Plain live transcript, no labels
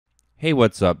Hey,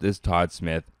 what's up? This is Todd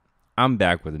Smith. I'm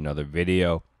back with another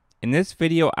video. In this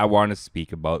video, I want to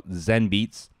speak about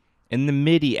Zenbeats and the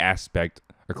Midi aspect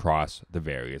across the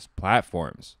various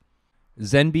platforms.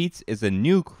 Zenbeats is a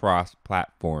new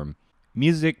cross-platform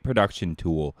music production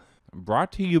tool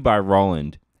brought to you by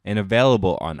Roland and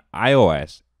available on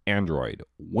iOS, Android,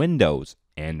 Windows,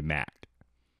 and Mac.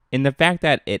 And the fact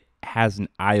that it has an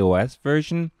iOS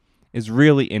version is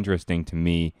really interesting to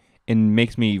me and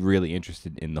makes me really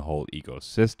interested in the whole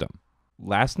ecosystem.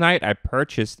 Last night, I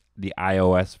purchased the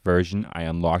iOS version. I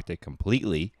unlocked it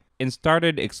completely and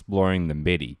started exploring the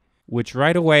Midi, which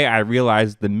right away I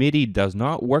realized the Midi does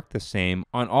not work the same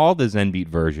on all the Zenbeat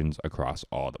versions across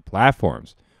all the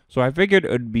platforms. So I figured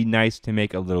it would be nice to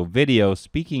make a little video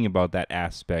speaking about that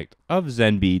aspect of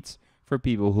Zenbeats for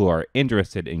people who are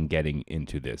interested in getting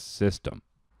into this system.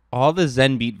 All the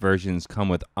Zenbeat versions come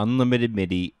with unlimited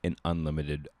Midi and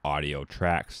unlimited audio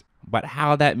tracks, but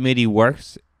how that Midi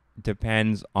works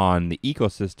depends on the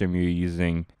ecosystem you're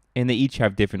using, and they each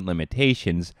have different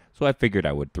limitations, so I figured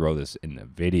I would throw this in the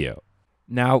video.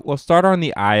 Now, we'll start on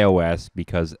the iOS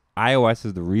because iOS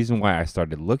is the reason why I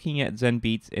started looking at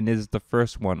Zenbeats and is the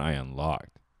first one I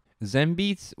unlocked.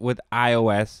 Zenbeats with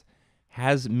iOS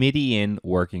has Midi in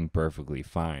working perfectly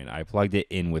fine. I plugged it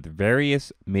in with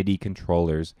various Midi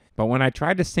controllers, but when I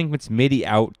tried to sync its Midi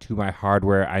out to my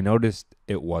hardware, I noticed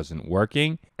it wasn't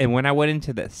working. And when I went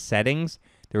into the settings,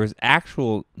 there was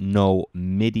no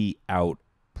Midi out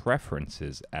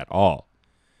preferences at all.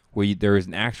 Where there is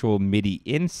an actual Midi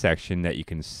in section that you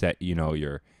can set,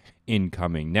 your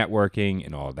incoming networking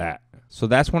and all that. So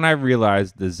that's when I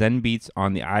realized the Zenbeats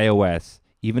on the iOS,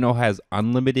 even though it has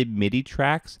unlimited Midi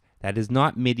tracks, that is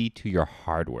not Midi to your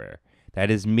hardware. That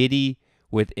is Midi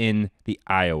within the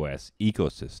iOS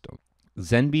ecosystem.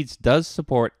 Zenbeats does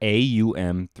support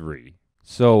AUM3.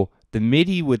 So the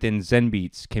Midi within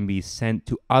Zenbeats can be sent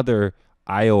to other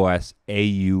iOS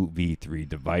AUV3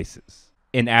 devices.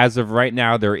 And as of right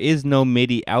now, there is no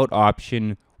Midi out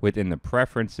option within the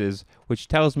preferences, which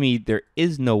tells me there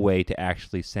is no way to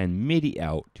actually send Midi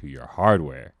out to your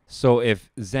hardware. So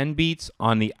if Zenbeats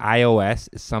on the iOS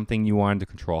is something you wanted to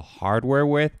control hardware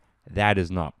with, that is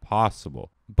not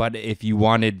possible. But if you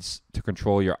wanted to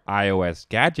control your iOS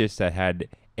gadgets that had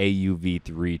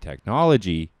AUV3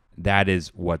 technology, that is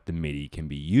what the Midi can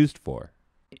be used for.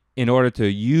 In order to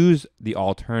use the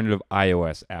alternative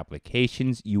iOS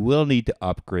applications, you will need to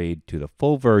upgrade to the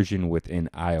full version within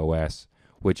iOS,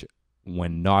 which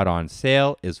when not on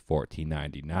sale is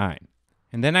 $14.99.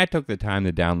 And then I took the time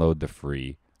to download the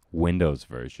free Windows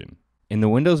version. In the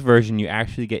Windows version, you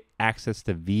actually get access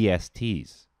to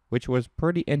VSTs, which was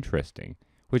pretty interesting,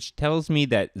 which tells me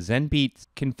that Zenbeats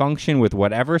can function with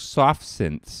whatever soft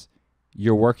synths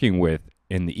you're working with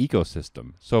in the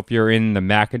ecosystem. So if you're in the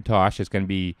Macintosh, it's going to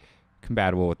be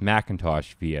compatible with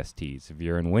Macintosh VSTs. If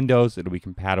you're in Windows, it'll be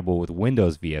compatible with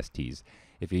Windows VSTs.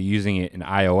 If you're using it in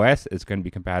iOS, it's going to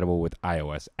be compatible with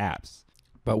iOS apps.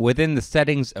 But within the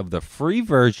settings of the free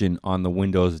version on the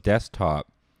Windows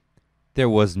desktop, there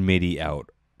was Midi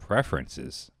out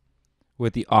preferences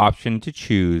with the option to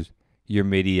choose your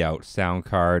Midi out sound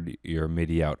card, your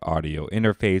Midi out audio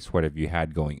interface, whatever you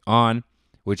had going on,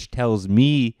 which tells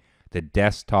me the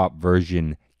desktop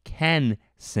version can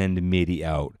send Midi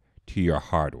out to your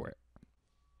hardware.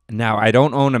 Now, I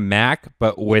don't own a Mac,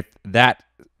 but with that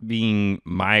being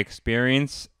my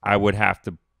experience, I would have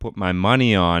to put my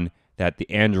money on that the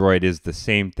Android is the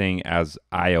same thing as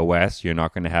iOS. You're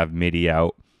not going to have Midi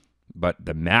out, but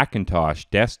the Macintosh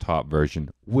desktop version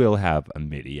will have a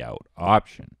Midi out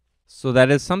option. So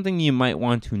that is something you might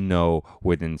want to know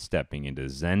within stepping into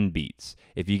Zenbeats.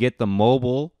 If you get the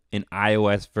mobile and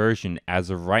iOS version, as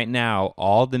of right now,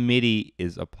 all the Midi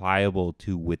is applicable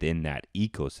to within that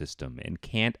ecosystem and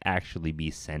can't actually be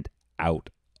sent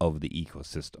out of the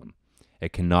ecosystem.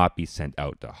 It cannot be sent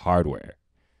out to hardware.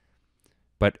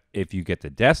 But if you get the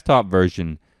desktop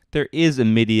version, there is a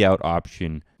Midi out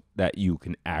option that you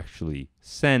can actually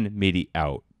send Midi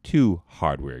out to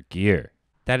hardware gear.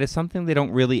 That is something they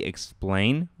don't really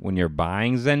explain when you're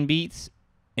buying Zenbeats,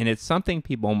 and it's something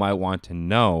people might want to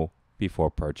know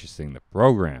before purchasing the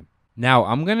program. Now,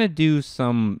 I'm going to do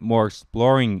some more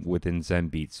exploring within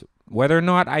Zenbeats. Whether or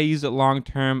not I use it long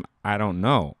term, I don't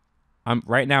know.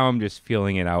 Right now, I'm just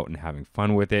feeling it out and having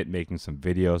fun with it, making some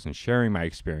videos and sharing my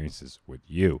experiences with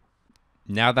you.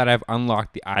 Now that I've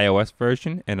unlocked the iOS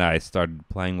version and I started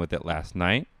playing with it last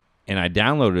night, and I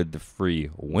downloaded the free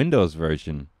Windows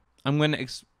version, I'm going to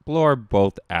explore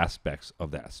both aspects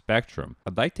of that spectrum.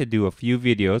 I'd like to do a few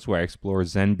videos where I explore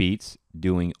Zenbeats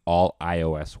doing all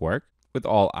iOS work with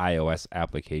all iOS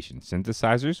application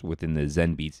synthesizers within the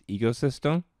Zenbeats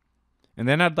ecosystem. And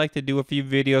then I'd like to do a few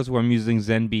videos where I'm using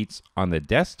Zenbeats on the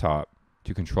desktop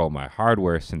to control my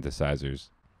hardware synthesizers.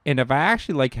 And if I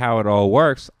actually like how it all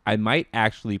works, I might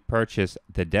actually purchase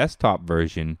the desktop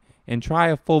version and try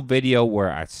a full video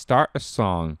where I start a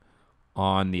song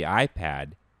on the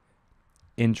iPad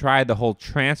and try the whole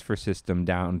transfer system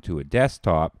down to a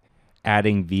desktop,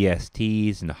 adding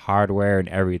VSTs and hardware and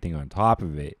everything on top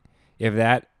of it. If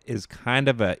that is kind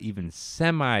of a even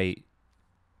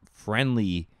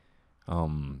semi-friendly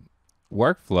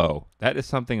workflow, that is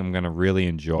something I'm going to really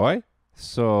enjoy.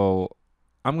 So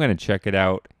I'm going to check it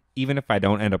out. Even if I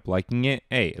don't end up liking it,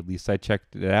 hey, at least I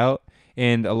checked it out.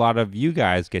 And a lot of you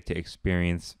guys get to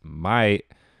experience my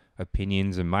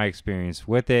opinions and my experience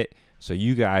with it. So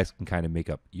you guys can kind of make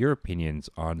up your opinions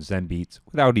on Zenbeats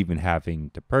without even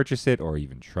having to purchase it or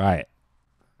even try it.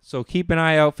 So keep an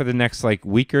eye out for the next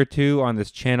week or two on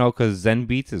this channel, because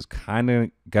Zenbeats is kind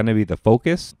of going to be the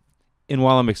focus. And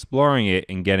while I'm exploring it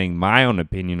and getting my own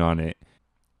opinion on it,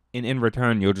 and in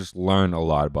return, you'll just learn a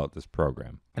lot about this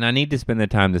program. And I need to spend the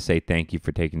time to say thank you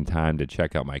for taking time to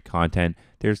check out my content.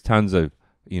 There's tons of,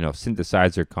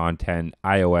 synthesizer content,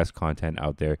 iOS content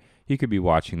out there. You could be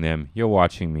watching them. You're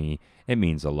watching me. It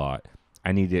means a lot.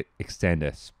 I need to extend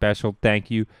a special thank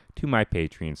you to my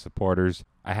Patreon supporters.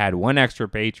 I had one extra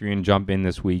Patreon jump in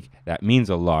this week. That means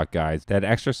a lot, guys. That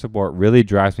extra support really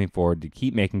drives me forward to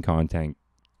keep making content,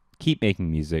 keep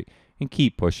making music, and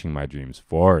keep pushing my dreams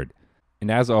forward. And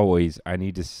as always, I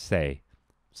need to say,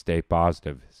 stay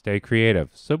positive, stay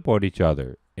creative, support each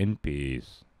other, in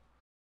peace.